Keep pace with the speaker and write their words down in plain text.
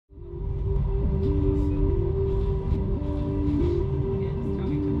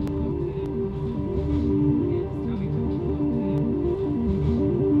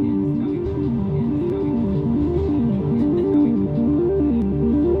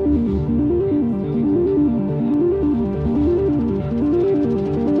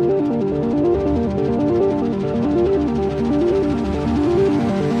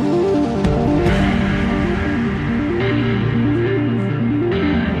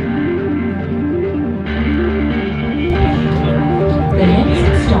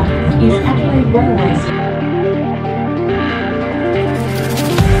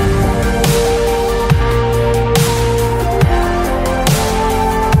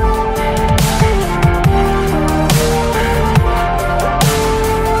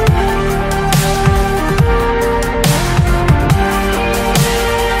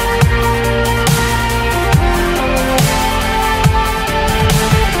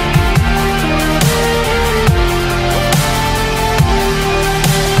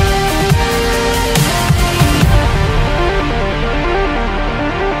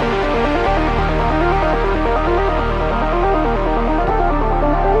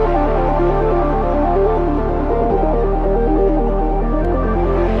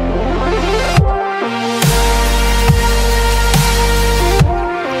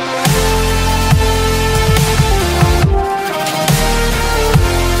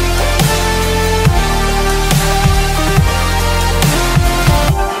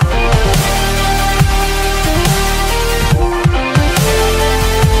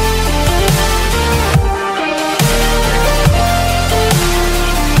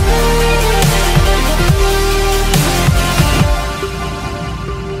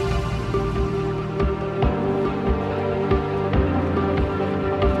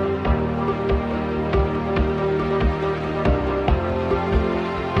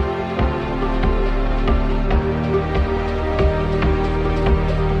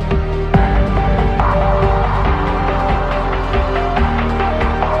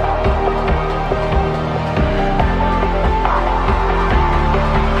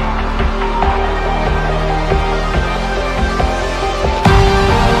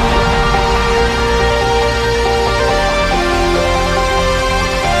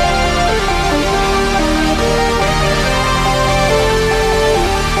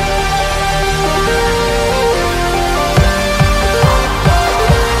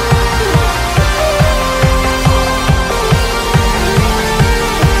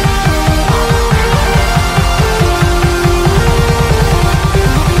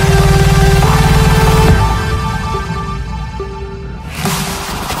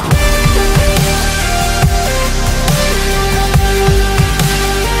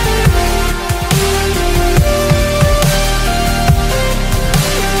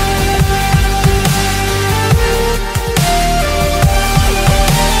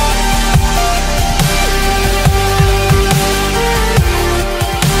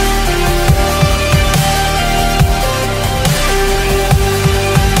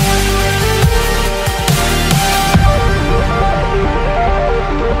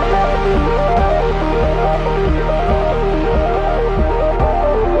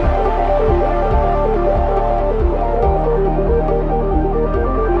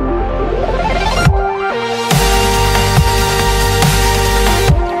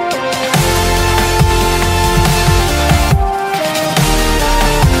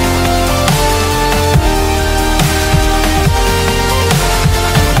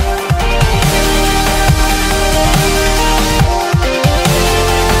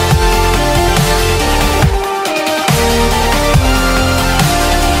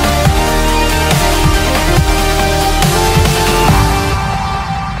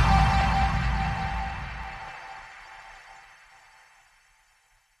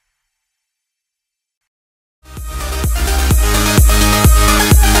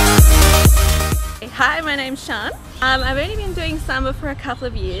my name's Siân. I've only been doing samba for a couple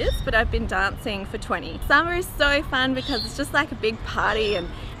of years, but I've been dancing for 20. Samba is so fun because it's just like a big party and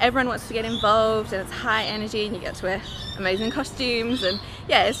everyone wants to get involved and it's high energy and you get to wear amazing costumes and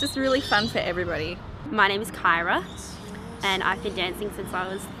yeah, it's just really fun for everybody. My name is Kyra and I've been dancing since I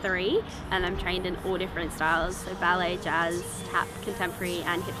was 3 and I'm trained in all different styles, so ballet, jazz, tap, contemporary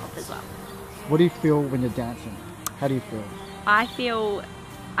and hip hop as well. What do you feel when you're dancing? How do you feel? I feel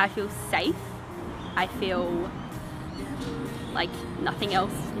safe. I feel like nothing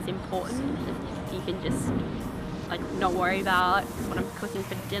else is important. You can just like not worry about what I'm cooking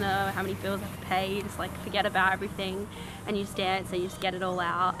for dinner, how many bills I have to pay, just like forget about everything and you just dance and you just get it all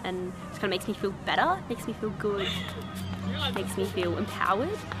out, and it just kind of makes me feel better, makes me feel good, makes me feel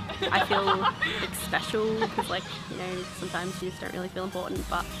empowered. I feel like special because like, you know, sometimes you just don't really feel important,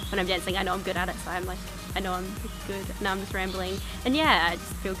 but when I'm dancing I know I'm good at it, so I'm like, I know I'm good. Now I'm just rambling and yeah, I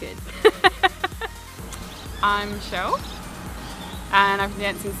just feel good. I'm Michelle and I've been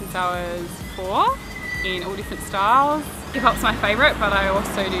dancing since I was 4 in all different styles. Hip hop's my favourite, but I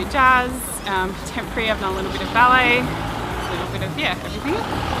also do jazz, contemporary, I've done a little bit of ballet, a little bit of, yeah, everything.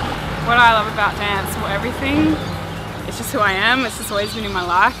 What I love about dance, well, everything, it's just who I am, it's just always been in my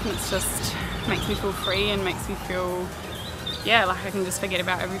life, and it's just makes me feel free and makes me feel, yeah, like I can just forget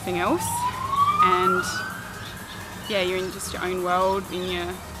about everything else. And yeah, you're in just your own world, in your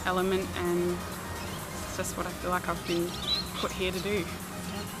element, and it's just what I feel like I've been put here to do.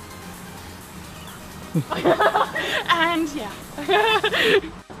 And yeah.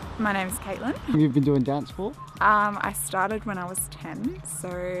 My name is Caitlyn. You've been doing dance for? I started when I was 10,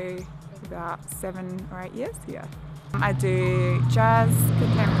 so about 7 or 8 years, yeah. I do jazz,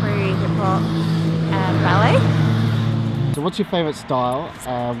 contemporary, hip hop and ballet. So what's your favourite style?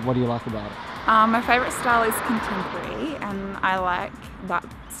 What do you like about it? My favourite style is contemporary, and I like that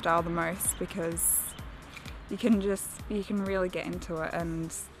style the most because you can really get into it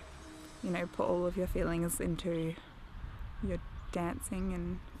and, you know, put all of your feelings into your dancing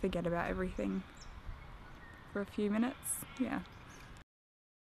and forget about everything for a few minutes, yeah.